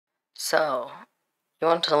So, you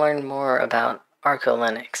want to learn more about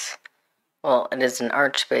ArcoLinux. Well, it is an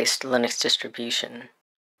Arch-based Linux distribution.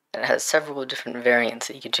 It has several different variants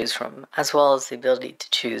that you can choose from, as well as the ability to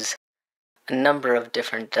choose a number of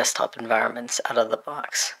different desktop environments out of the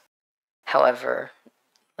box. However,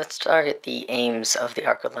 let's target the aims of the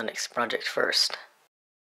ArcoLinux project first.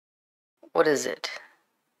 What is it?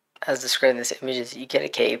 As described in this image is you get a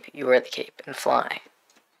cape, you wear the cape, and fly.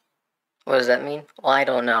 What does that mean? Well, I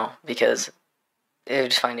don't know, because I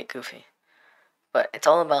would find it goofy. But it's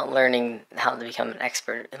all about learning how to become an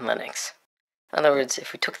expert in Linux. In other words,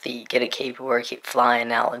 if we took the get a cape, wear a cape, fly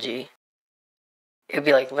analogy, it would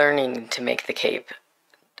be like learning to make the cape,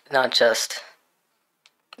 not just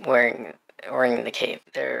wearing the cape.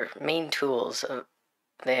 Their main tools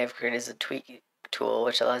they have created is a tweak tool,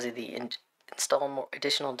 which allows you to install more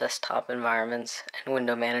additional desktop environments and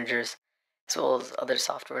window managers, as well as other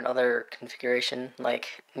software and other configuration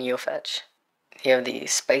like NeoFetch. You have the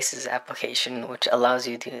Spices application, which allows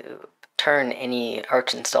you to turn any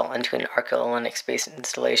Arch install into an ArcoLinux-based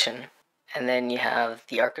installation. And then you have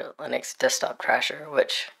the ArcoLinux desktop crasher,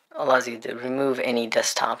 which allows you to remove any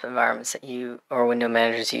desktop environments that you or window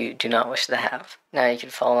managers you do not wish to have. Now you can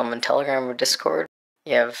follow them on Telegram or Discord.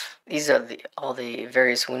 These are all the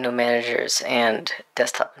various window managers and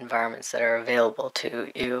desktop environments that are available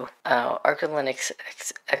to you. ArcoLinux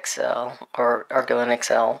XL or ArcoLinux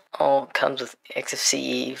L all comes with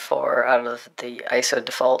XFCE 4 out of the ISO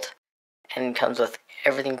default and comes with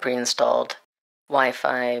everything pre-installed,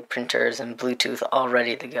 Wi-Fi, printers, and Bluetooth all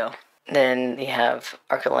ready to go. Then you have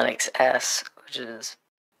ArcoLinux S, which is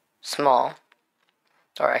small,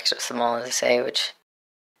 or extra small as I say, which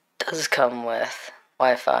does come with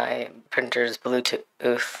Wi-Fi, printers,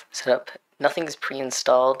 Bluetooth setup. Nothing's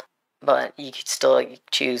pre-installed, but you could still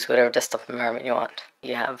choose whatever desktop environment you want.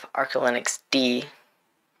 You have ArcoLinux D,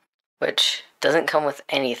 which doesn't come with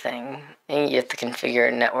anything, and you have to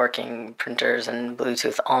configure networking, printers, and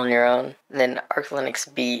Bluetooth all on your own. Then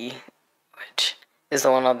ArcoLinux B, which is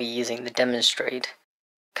the one I'll be using to demonstrate,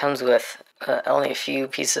 comes with only a few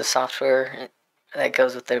pieces of software that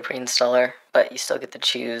goes with the pre-installer, but you still get to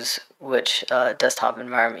choose which desktop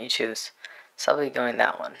environment you choose. So I'll be going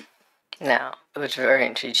that one. Now, which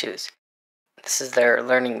variant you choose? This is their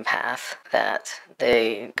learning path that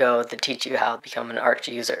they go to teach you how to become an Arch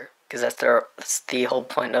user, because that's the whole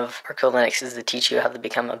point of ArcoLinux, is to teach you how to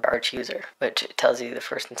become an Arch user, which tells you to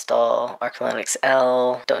first install ArcoLinux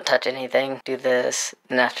L, don't touch anything, do this,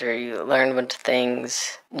 and after you learn a bunch of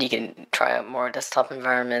things, you can try out more desktop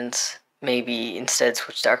environments. Maybe instead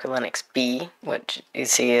switch to ArcoLinux B, which you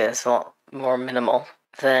see is a lot more minimal.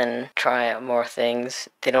 Then try out more things.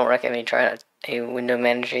 They don't recommend you try out a window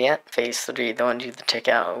manager yet. Phase 3, they want you to check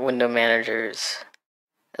out window managers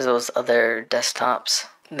as well as other desktops.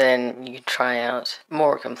 Then you can try out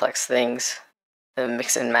more complex things, the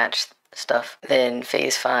mix and match stuff. Then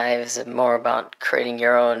phase 5 is more about creating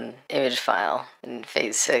your own image file. In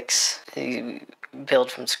phase 6, you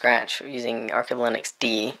build from scratch using ArcoLinux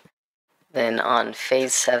D. Then on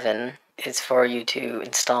phase 7, it's for you to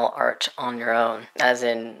install Arch on your own, as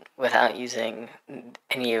in without using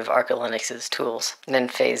any of ArcoLinux's tools. And then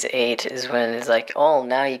phase 8 is when it's like, oh,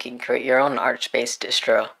 now you can create your own Arch-based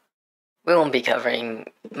distro. We won't be covering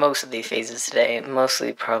most of these phases today,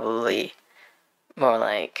 mostly probably more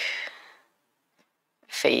like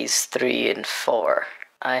phase 3 and 4.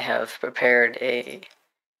 I have prepared a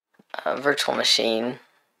virtual machine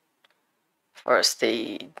for us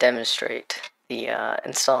to demonstrate the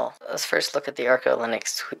install. Let's first look at the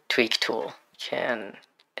ArcoLinux tweak tool. You can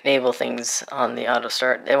enable things on the auto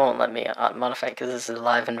start. It won't let me modify it because this is a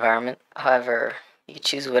live environment. However, you can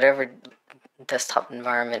choose whatever desktop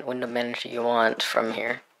environment window manager you want from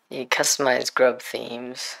here. You customize grub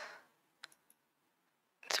themes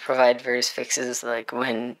to provide various fixes, like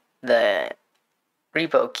when the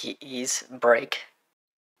repo keys break.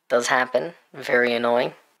 Does happen, very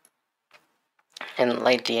annoying. And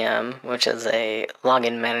LightDM, which is a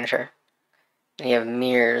login manager. And you have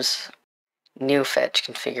mirrors, NeoFetch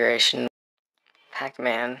configuration,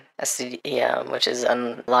 Pacman, SCDM, which is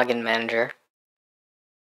a login manager.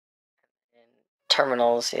 And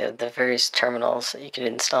terminals, you have the various terminals that you can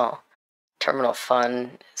install. Terminal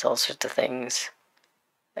fun is all sorts of things,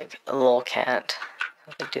 like a lolcat.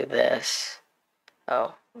 If we do this,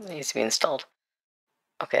 oh, it needs to be installed.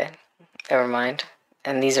 Okay, never mind.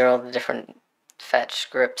 And these are all the different fetch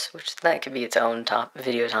scripts, which that could be its own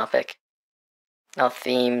video topic. Now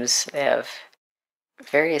themes, they have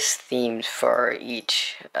various themes for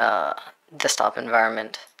each desktop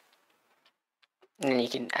environment. And then you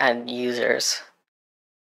can add users,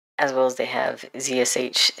 as well as they have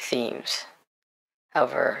ZSH themes.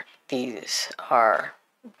 However, these are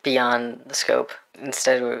beyond the scope.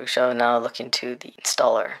 Instead, we shall now look into the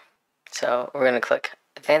installer. So we're going to click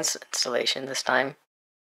Advanced Installation this time.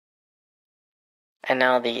 And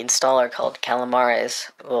now the installer called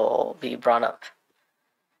Calamares will be brought up.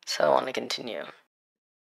 So I want to continue.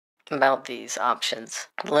 About these options.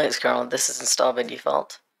 The Linux kernel, this is installed by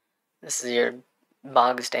default. This is your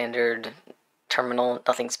bog standard terminal,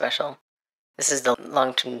 nothing special. This is the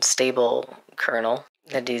long-term stable kernel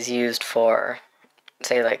that is used for,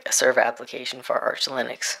 say, like a server application for Arch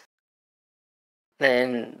Linux.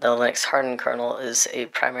 Then the Linux hardened kernel is a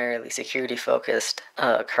primarily security-focused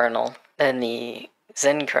kernel. Then the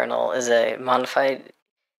Zen kernel is a modified,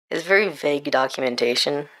 is very vague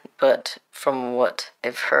documentation, but from what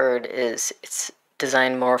I've heard is it's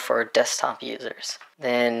designed more for desktop users.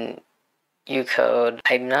 Then Ucode,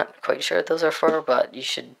 I'm not quite sure what those are for, but you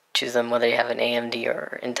should choose them whether you have an AMD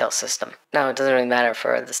or Intel system. Now it doesn't really matter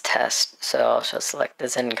for this test, so I'll just select the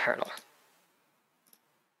Zen kernel.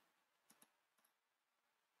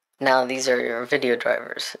 Now these are your video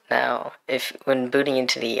drivers. Now, when booting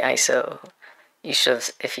into the ISO, you should have,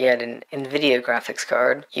 if you had an NVIDIA graphics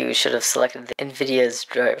card, you should have selected the NVIDIA's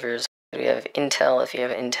drivers. We have Intel if you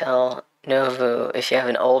have Intel, Novu if you have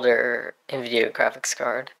an older NVIDIA graphics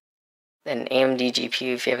card, then AMD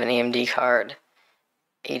GPU if you have an AMD card,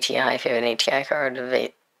 ATI if you have an ATI card,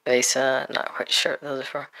 VESA, not quite sure what those are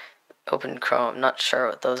for, Open Chrome, not sure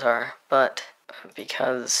what those are, but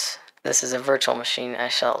because this is a virtual machine, I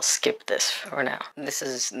shall skip this for now. This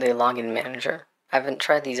is the login manager. I haven't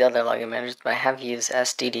tried these other login managers, but I have used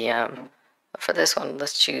SDDM. For this one,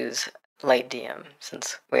 let's choose LightDM,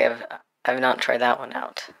 since I've not tried that one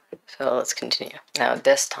out. So let's continue. Now,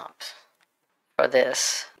 desktops. For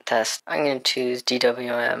this test, I'm going to choose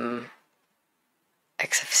DWM,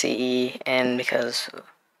 XFCE, and because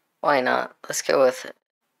why not? Let's go with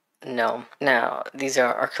GNOME. Now, these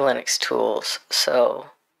are ArcoLinux tools, so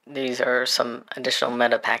these are some additional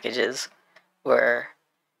meta packages where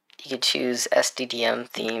you could choose SDDM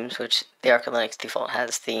themes, which the ArcoLinux default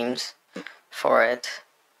has themes for it.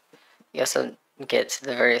 You also get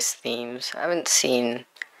the various themes. I haven't seen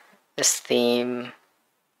this theme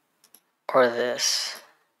or this.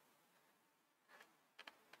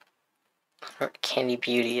 I don't know what Candy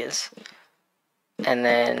Beauty is. And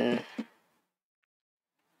then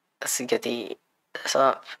let's get the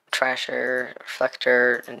desktop, Trasher,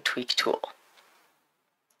 Reflector, and Tweak tool.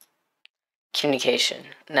 Communication.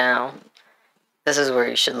 Now, this is where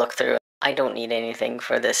you should look through. I don't need anything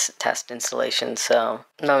for this test installation, so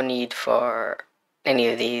no need for any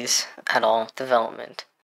of these at all. Development.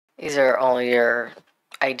 These are all your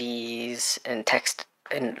IDEs and text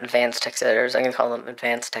and advanced text editors. I'm going to call them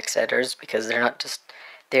advanced text editors because they're not just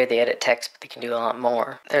there they edit text, but they can do a lot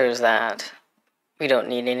more. There's that. We don't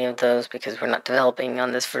need any of those because we're not developing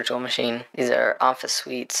on this virtual machine. These are Office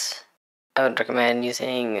suites. I would recommend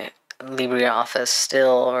using LibreOffice Still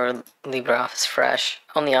or LibreOffice Fresh.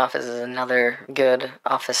 OnlyOffice is another good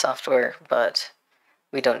Office software, but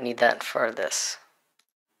we don't need that for this.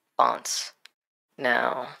 Fonts.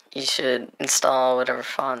 Now, you should install whatever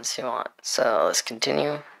fonts you want. So let's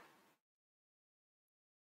continue.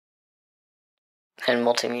 And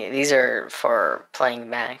multimedia. These are for playing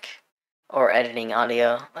back or editing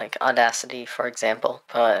audio, like Audacity, for example.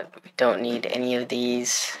 But we don't need any of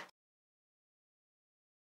these.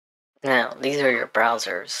 Now, these are your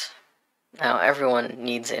browsers. Now, everyone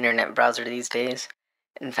needs an internet browser these days.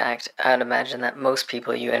 In fact, I'd imagine that most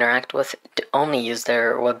people you interact with only use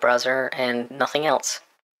their web browser and nothing else.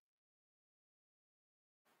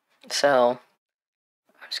 So,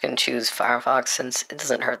 I'm just going to choose Firefox since it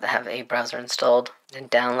doesn't hurt to have a browser installed. And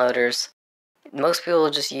downloaders. Most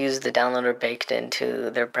people just use the downloader baked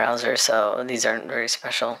into their browser, so these aren't very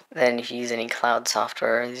special. Then if you use any cloud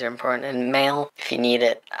software, these are important. And mail, if you need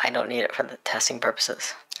it, I don't need it for the testing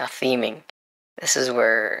purposes. Now, theming. This is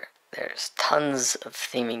where there's tons of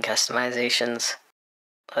theming customizations.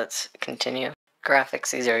 Let's continue.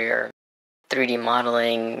 Graphics, these are your 3D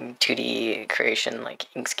modeling, 2D creation like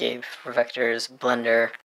Inkscape for vectors,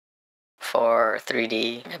 Blender for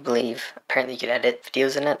 3D, I believe. Apparently you could edit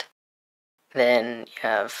videos in it. Then you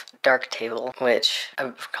have Darktable, which I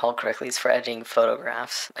recall correctly is for editing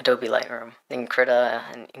photographs, Adobe Lightroom. Then Krita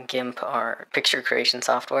and GIMP are picture creation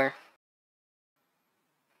software.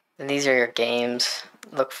 And these are your games.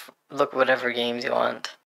 Look whatever games you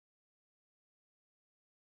want.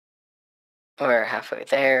 We're halfway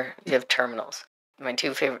there. You have terminals. My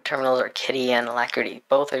two favorite terminals are Kitty and Alacrity.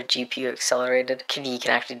 Both are GPU accelerated. Kitty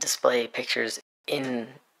can actually display pictures in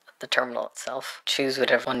the terminal itself. Choose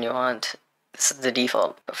whatever one you want. This is the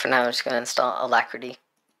default, but for now I'm just going to install Alacrity.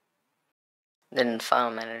 Then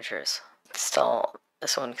File Managers. Install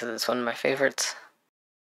this one because it's one of my favorites.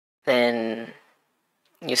 Then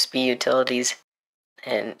USB utilities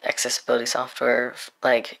and accessibility software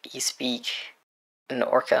like eSpeak and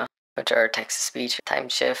Orca, which are text-to-speech,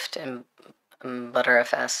 Timeshift, and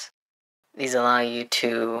ButterFS. These allow you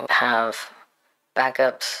to have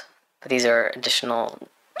backups, but these are additional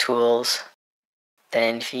tools.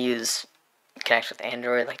 Then if you connect with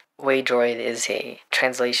Android, like Waydroid is a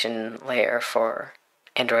translation layer for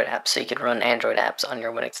Android apps, so you can run Android apps on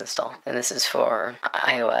your Linux install. And this is for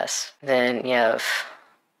iOS. Then you have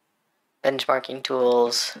benchmarking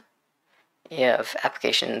tools, you have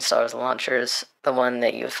application installers and launchers. The one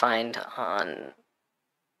that you find on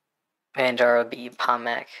Manjaro would be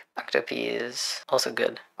POMAC. Octopi is also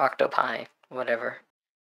good. Octopi, whatever.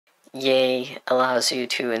 Yay allows you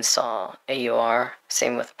to install AUR.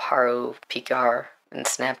 Same with Paro, PCAR, and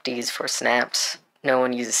Snapds for snaps. No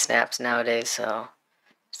one uses snaps nowadays, so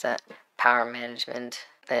it's that power management.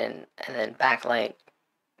 And then backlight.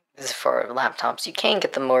 This is for laptops. You can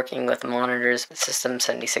get them working with monitors. System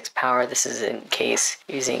 76 power. This is in case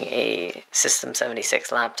using a System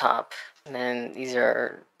 76 laptop. And then these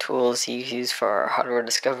are tools you use for hardware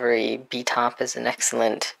discovery. BTOP is an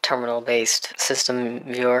excellent terminal-based system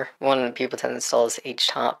viewer. One people tend to install is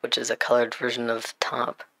HTOP, which is a colored version of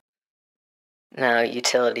top. Now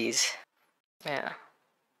utilities. Yeah.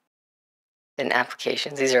 Then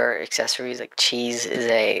applications. These are accessories like Cheese is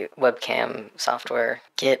a webcam software.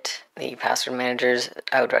 Git, the password managers.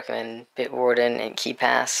 I would recommend Bitwarden and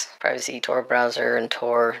KeePass. Privacy Tor browser and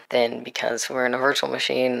Tor. Then because we're in a virtual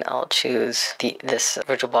machine, I'll choose this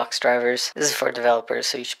VirtualBox drivers. This is for developers,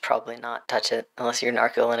 so you should probably not touch it unless you're an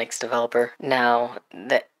ArcoLinux developer. Now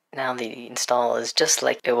the install is just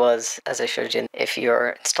like it was as I showed you. If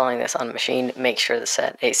you're installing this on a machine, make sure to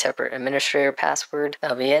set a separate administrator password.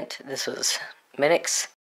 That'll be it. This was Minux.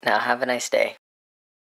 Now have a nice day.